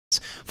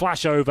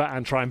flash over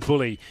and try and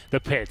bully the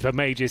pit. But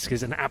Major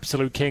is an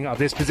absolute king of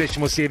this position.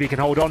 We'll see if he can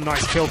hold on.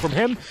 Nice kill from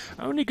him.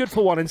 Only good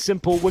for one, and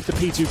Simple with the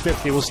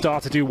P250 will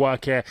start to do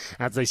work here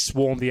as they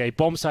swarm the A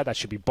bomb site. That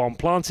should be bomb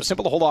planted.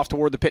 Simple to hold off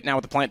toward the pit now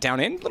with the plant down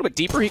in. A little bit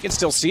deeper, he can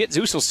still see it.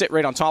 Zeus will sit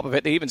right on top of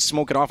it. They even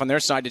smoke it off on their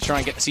side to try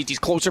and get the CTs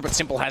closer, but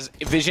Simple has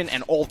vision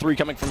and all three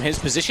coming from his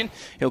position.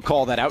 He'll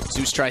call that out.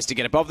 Zeus tries to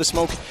get above the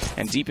smoke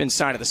and deep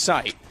inside of the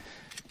site.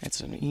 It's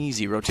an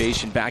easy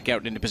rotation back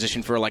out into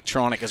position for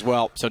Electronic as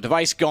well. So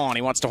Device gone.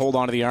 He wants to hold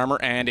on to the armor,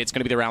 and it's going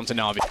to be the round to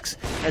Navi.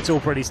 It's all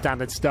pretty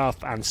standard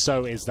stuff, and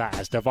so is that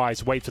as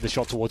Device wait for the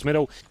shot towards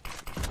middle.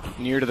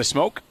 Near to the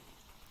smoke.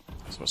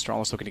 So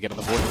Astralis looking to get on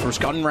the board.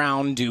 First gun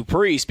round.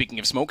 Dupree, speaking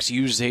of smokes,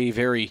 used a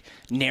very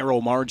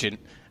narrow margin.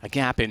 A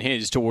gap in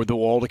his toward the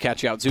wall to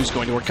catch out Zeus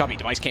going toward Cubby.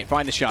 Device can't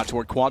find the shot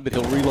toward Quad, but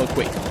he'll reload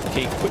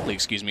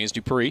quickly, as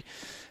Dupree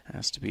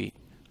has to be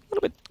a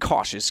little bit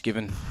cautious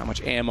given how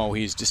much ammo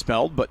he's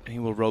dispelled, but he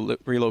will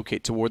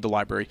relocate toward the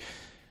library.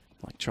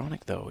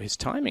 Electronic, though, his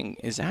timing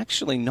is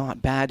actually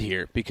not bad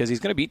here because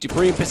he's going to beat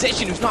Dupree in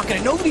position, who's not going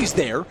to know that he's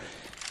there.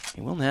 He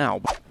will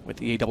now, with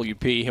the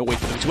AWP, he'll wait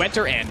for them to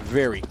enter and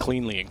very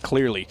cleanly and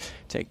clearly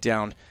take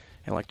down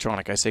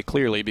Electronic. I say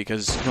clearly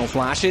because no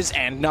flashes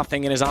and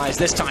nothing in his eyes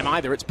this time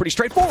either. It's pretty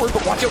straightforward,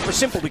 but watch out for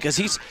Simple because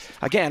he's,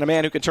 again, a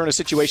man who can turn a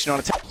situation on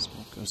its head.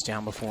 Smoke goes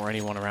down before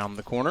anyone around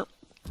the corner.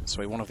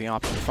 So he won't have the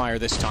option to fire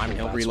this time, and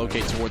he'll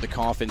relocate toward the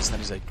coffins. That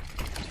is a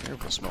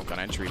terrible smoke on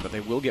entry, but they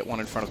will get one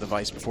in front of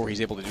Device before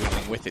he's able to do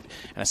anything with it.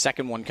 And a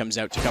second one comes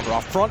out to cover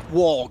off front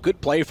wall.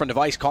 Good play from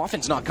Device.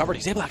 Coffin's not covered.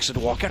 He's able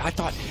actually to walk out. I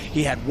thought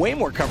he had way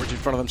more coverage in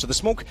front of him, so the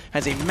smoke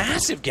has a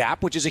massive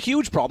gap, which is a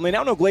huge problem. They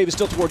now know Glaive is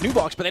still toward New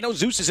Box, but they know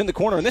Zeus is in the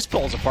corner, and this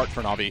falls apart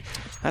for Navi.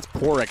 That's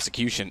poor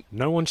execution.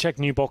 No one checked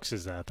New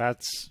Boxes there.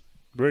 That's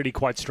really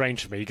quite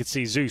strange for me. You could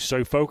see Zeus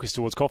so focused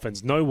towards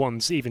coffins. No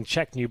one's even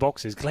checked New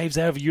Boxes. Glaive's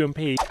there over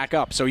UMP. Back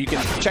up, so you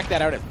can check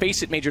that out at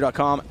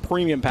FACEITMajor.com.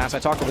 Premium pass. I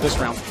talked over this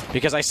round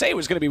because I say it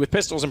was going to be with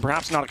pistols and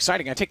perhaps not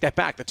exciting. I take that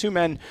back. The two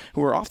men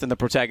who are often the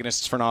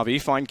protagonists for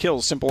Navi find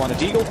kills. Simple on a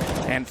Deagle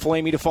and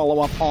Flamey to follow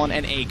up on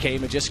an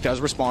AK. Magisk does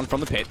respond from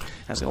the pit.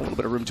 Has a little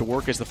bit of room to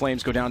work as the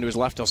flames go down to his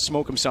left. He'll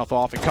smoke himself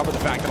off and cover the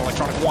fact that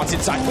Electronic wants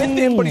inside with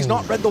him, but he's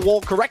not read the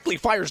wall correctly.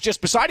 Fires just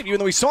beside of you,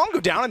 and though he saw him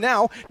go down, and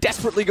now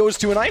desperately goes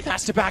to a knife,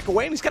 has to back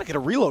away, and he's got to get a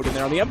reload in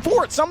there on the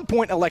M4. At some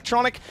point,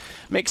 Electronic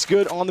makes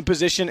good on the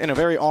position in a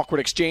very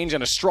awkward exchange,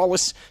 and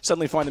Astralis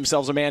suddenly find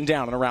themselves a man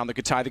down and around that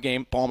could tie the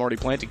game. Bomb already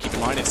planted. Keep in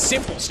mind, it's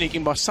Simple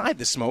sneaking beside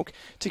the smoke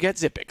to get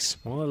Zipix.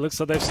 Well, it looks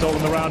like they've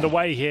stolen the round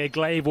away here.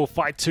 Glaive will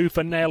fight tooth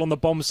and nail on the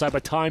bomb side,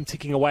 but time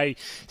ticking away.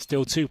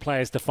 Still two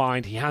players to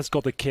find. He has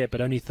got the kit, but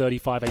only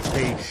 35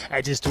 HP.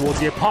 Edges towards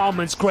the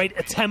apartments. Great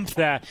attempt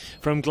there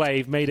from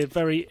Glaive. Made it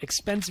very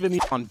expensive in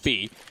the... On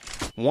B.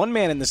 One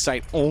man in the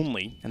site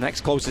only, and the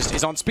next closest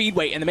is on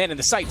Speedway, and the man in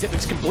the site,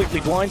 Zipix completely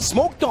blind,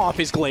 smoked off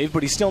his Glaive,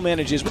 but he still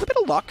manages, with a bit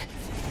of luck,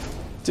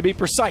 to be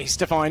precise,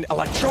 to find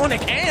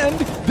Electronic, and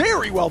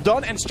very well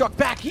done, and struck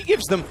back. He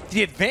gives them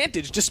the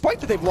advantage, despite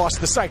that they've lost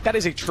the site. That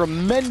is a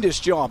tremendous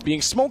job,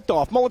 being smoked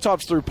off,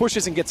 Molotovs through,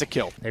 pushes and gets a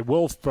kill. They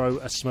will throw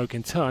a smoke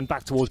in turn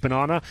back towards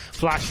Banana,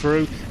 flash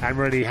through, and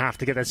really have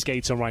to get their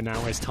skates on right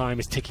now as time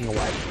is ticking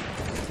away.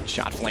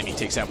 Shot Flamey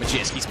takes out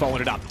Magisk. He's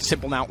following it up.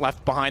 Simple now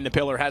left behind the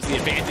pillar has the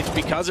advantage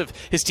because of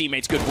his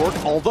teammates' good work.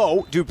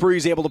 Although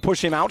Dupree's able to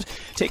push him out,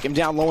 take him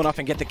down low enough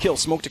and get the kill.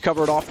 Smoke to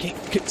cover it off.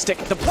 Can't stick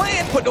the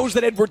plan, but knows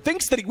that Edward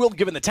thinks that he will,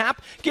 given the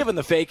tap, given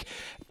the fake,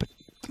 but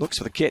looks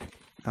for the kit.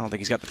 I don't think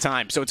he's got the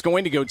time, so it's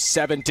going to go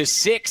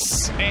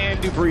 7-6,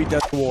 and Dupree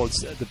does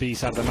towards the B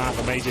side of the map.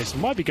 Major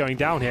might be going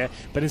down here,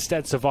 but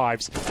instead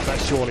survives. That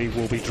surely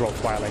will be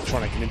dropped by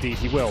Electronic, and indeed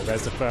he will.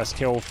 There's the first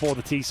kill for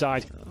the T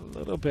side. A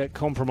little bit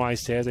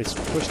compromised here. They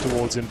push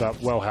towards him, but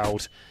well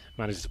held.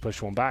 Manages to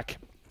push one back,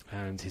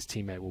 and his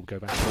teammate will go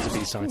back to the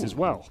B side as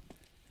well.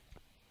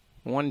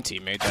 One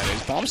teammate, that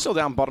is. Bomb still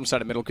down, bottom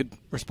side of middle. Good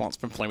response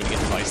from Flamey to get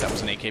Device. That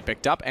was an AK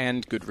picked up,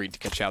 and good read to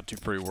catch out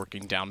Dupree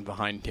working down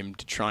behind him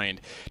to try and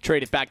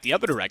trade it back the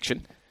other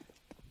direction.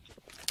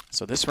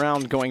 So this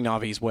round going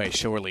Navi's way,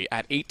 surely.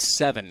 At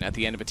 8-7 at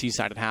the end of a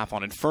T-sided half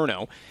on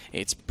Inferno,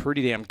 it's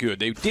pretty damn good.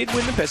 They did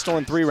win the pistol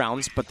in 3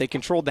 rounds, but they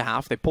controlled the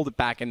half. They pulled it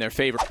back in their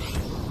favor.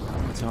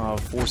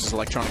 Forces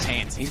Electronic's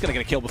hands. He's going to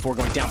get a kill before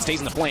going down. Stays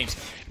in the flames.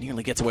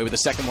 Nearly gets away with the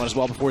second one as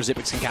well before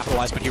Zipix can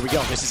capitalize. But here we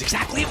go. This is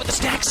exactly it with the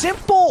stack.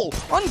 Simple!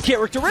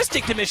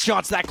 Uncharacteristic to miss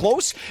shots that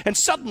close. And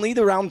suddenly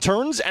the round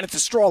turns, and it's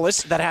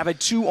Astralis that have a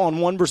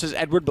 2-on-1 versus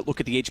Edward. But look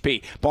at the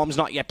HP. Bomb's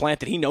not yet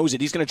planted. He knows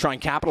it. He's going to try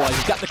and capitalize.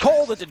 He's got the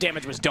call that the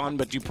damage was done,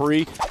 but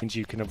Dupree... And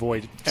you can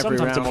avoid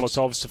sometimes the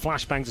Molotovs, to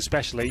flashbangs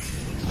especially.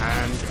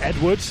 And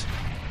Edward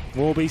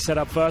will be set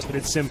up first, but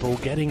it's Simple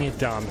getting it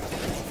done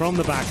from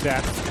the back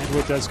there.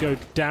 Edward does go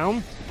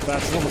down,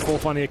 but Wonderful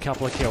finding a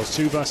couple of kills.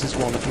 2 versus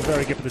 1, looking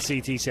very good for the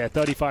CTs here.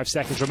 35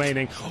 seconds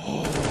remaining.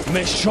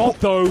 Missed shot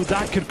though,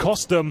 that could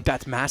cost them.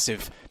 That's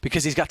massive,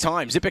 because he's got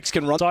time. Zipix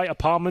can run.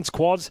 Apartments,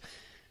 quads.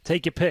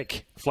 Take your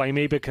pick,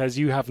 Flamey, because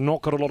you have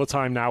not got a lot of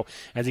time now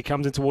as he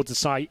comes in towards the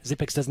site.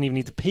 Zipex doesn't even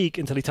need to peek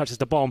until he touches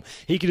the bomb.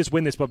 He can just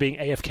win this by being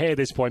AFK at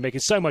this point,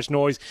 making so much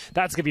noise.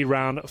 That's going to be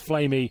round.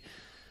 Flamey,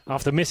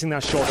 after missing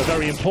that shot, a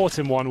very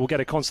important one, will get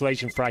a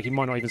consolation frag. He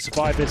might not even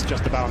survive this,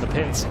 just about in the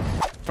pits.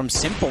 From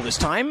Simple this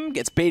time,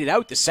 gets baited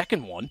out the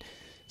second one.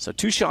 So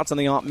 2 shots on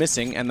the op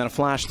missing, and then a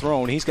flash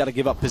thrown. He's got to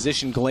give up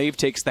position. Glaive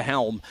takes the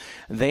helm.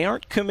 They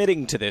aren't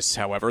committing to this,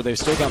 however. They've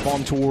still got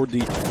bomb toward the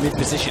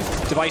mid-position.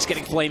 Device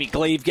getting Flamey.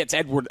 Glaive gets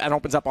Edward. That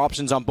opens up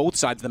options on both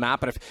sides of the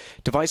map. And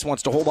if Device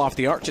wants to hold off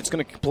the arch, it's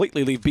going to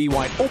completely leave B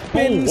wide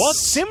open. Oh, what?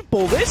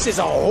 Simple. This is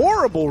a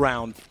horrible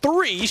round.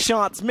 3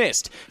 shots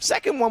missed.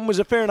 Second one was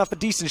a fair enough, a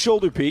decent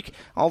shoulder peek,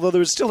 although there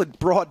was still a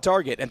broad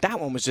target, and that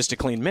one was just a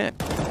clean mid.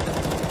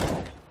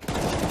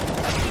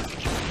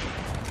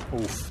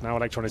 Oof, now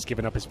Electronic's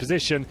given up his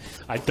position.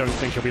 I don't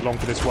think he'll be long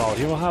for this world.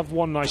 He'll have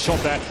one nice shot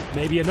there,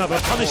 maybe another.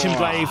 Punish him,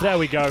 Glaive. There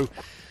we go.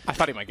 I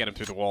thought he might get him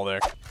through the wall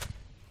there.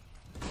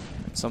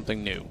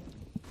 Something new.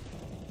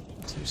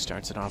 Who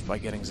starts it off by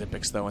getting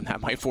Zipex, though, and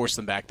that might force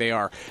them back. They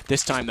are.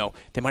 This time, though,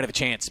 they might have a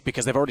chance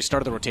because they've already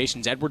started the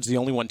rotations. Edward's the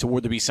only one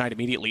toward the B side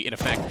immediately, in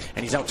effect,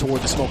 and he's out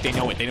toward the smoke. They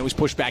know it. They know he's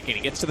pushed back in.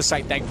 He gets to the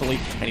site, thankfully,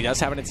 and he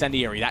does have an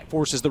incendiary. That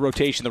forces the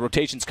rotation. The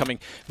rotation's coming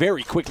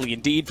very quickly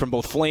indeed from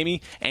both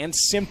Flamey and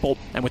Simple,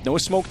 and with no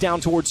smoke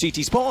down towards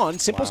CT spawn,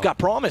 Simple's got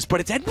promise, but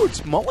it's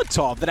Edward's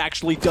Molotov that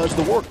actually does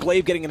the work.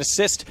 Glaive getting an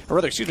assist, or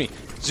rather, excuse me,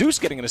 Zeus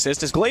getting an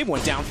assist as Glaive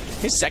went down.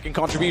 His second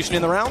contribution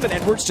in the round, and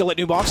Edward still at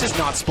new boxes,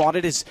 not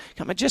spotted. Is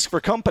got Magisk for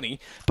company,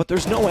 but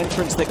there's no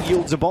entrance that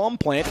yields a bomb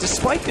plant,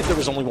 despite that there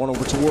was only one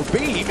over toward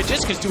B.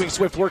 Magisk is doing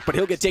swift work, but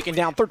he'll get taken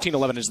down.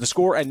 13-11 is the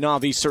score, and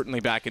Navi certainly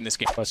back in this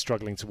game.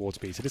 Struggling towards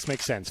B, so this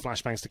makes sense.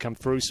 Flashbangs to come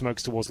through,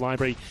 smokes towards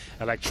Library.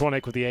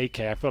 Electronic with the AK,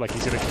 I feel like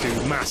he's going to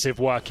do massive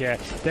work here.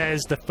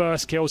 There's the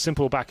first kill.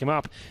 Simple back him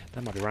up.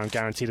 That might be round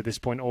guaranteed at this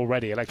point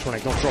already.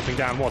 Electronic not dropping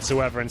down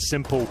whatsoever, and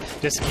Simple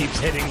just keeps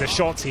hitting the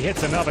shots. He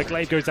hits another.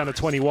 Glaive goes down to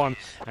 21,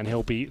 and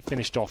he'll be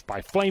finished off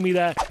by Flamey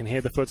there. You can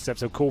hear the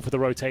footsteps. He'll call for the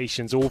rotations.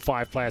 All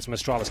 5 players from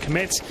Astralis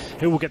commit.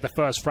 Who will get the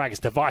first frag?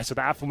 It's Device with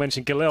the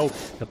aforementioned Galil.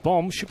 The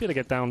bomb should be able to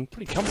get down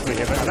pretty comfortably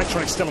here, but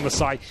Electronic's still on the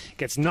site,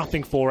 gets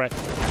nothing for it,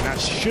 and that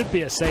should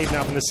be a save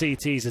now from the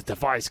CTs as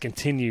Device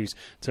continues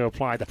to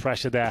apply the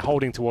pressure there,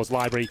 holding towards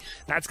Library.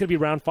 That's going to be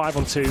round 5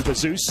 on 2, but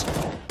Zeus,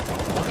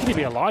 how can he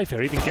be alive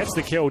here? Even gets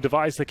the kill.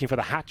 Device looking for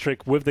the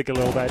hat-trick with the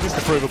Galil there, just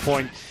to prove a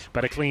point,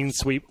 but a clean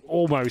sweep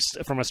almost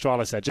from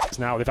Astralis there. Just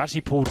now, they've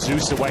actually pulled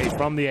Zeus away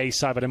from the A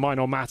side, but it might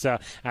not matter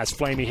as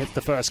Flamey hits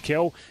the first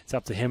kill. It's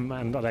up to him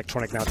and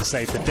Electronic now to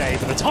save the day,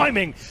 but the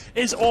timing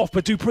is off,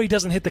 but Dupree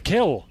doesn't hit the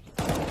kill.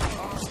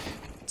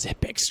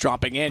 Zipex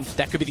dropping in.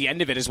 That could be the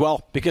end of it as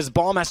well, because the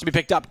bomb has to be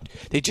picked up.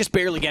 They just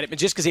barely get it.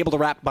 Magisk is able to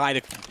wrap by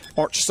the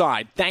arch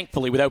side,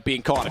 thankfully, without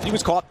being caught. If he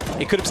was caught,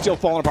 it could have still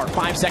fallen apart.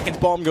 5 seconds,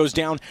 bomb goes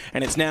down,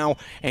 and it's now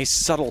a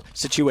subtle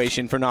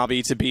situation for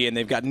Navi to be in.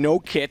 They've got no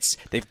kits,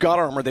 they've got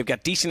armor, they've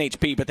got decent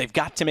HP, but they've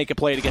got to make a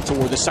play to get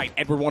toward the site.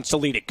 Edward wants to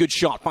lead it. Good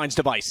shot, finds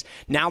Device.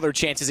 Now their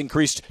chances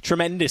increased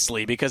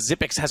tremendously because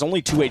Zipex has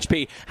only 2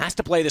 HP. Has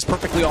to play this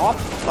perfectly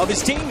off of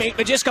his teammate.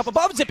 Magisk up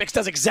above. Zipex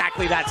does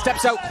exactly that.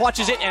 Steps out,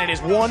 clutches it, and it is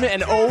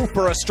 1-0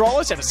 for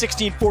Astralis at a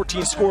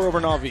 16-14 score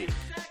over Navi.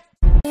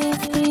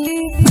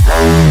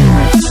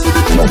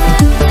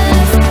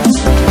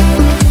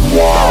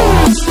 Wow.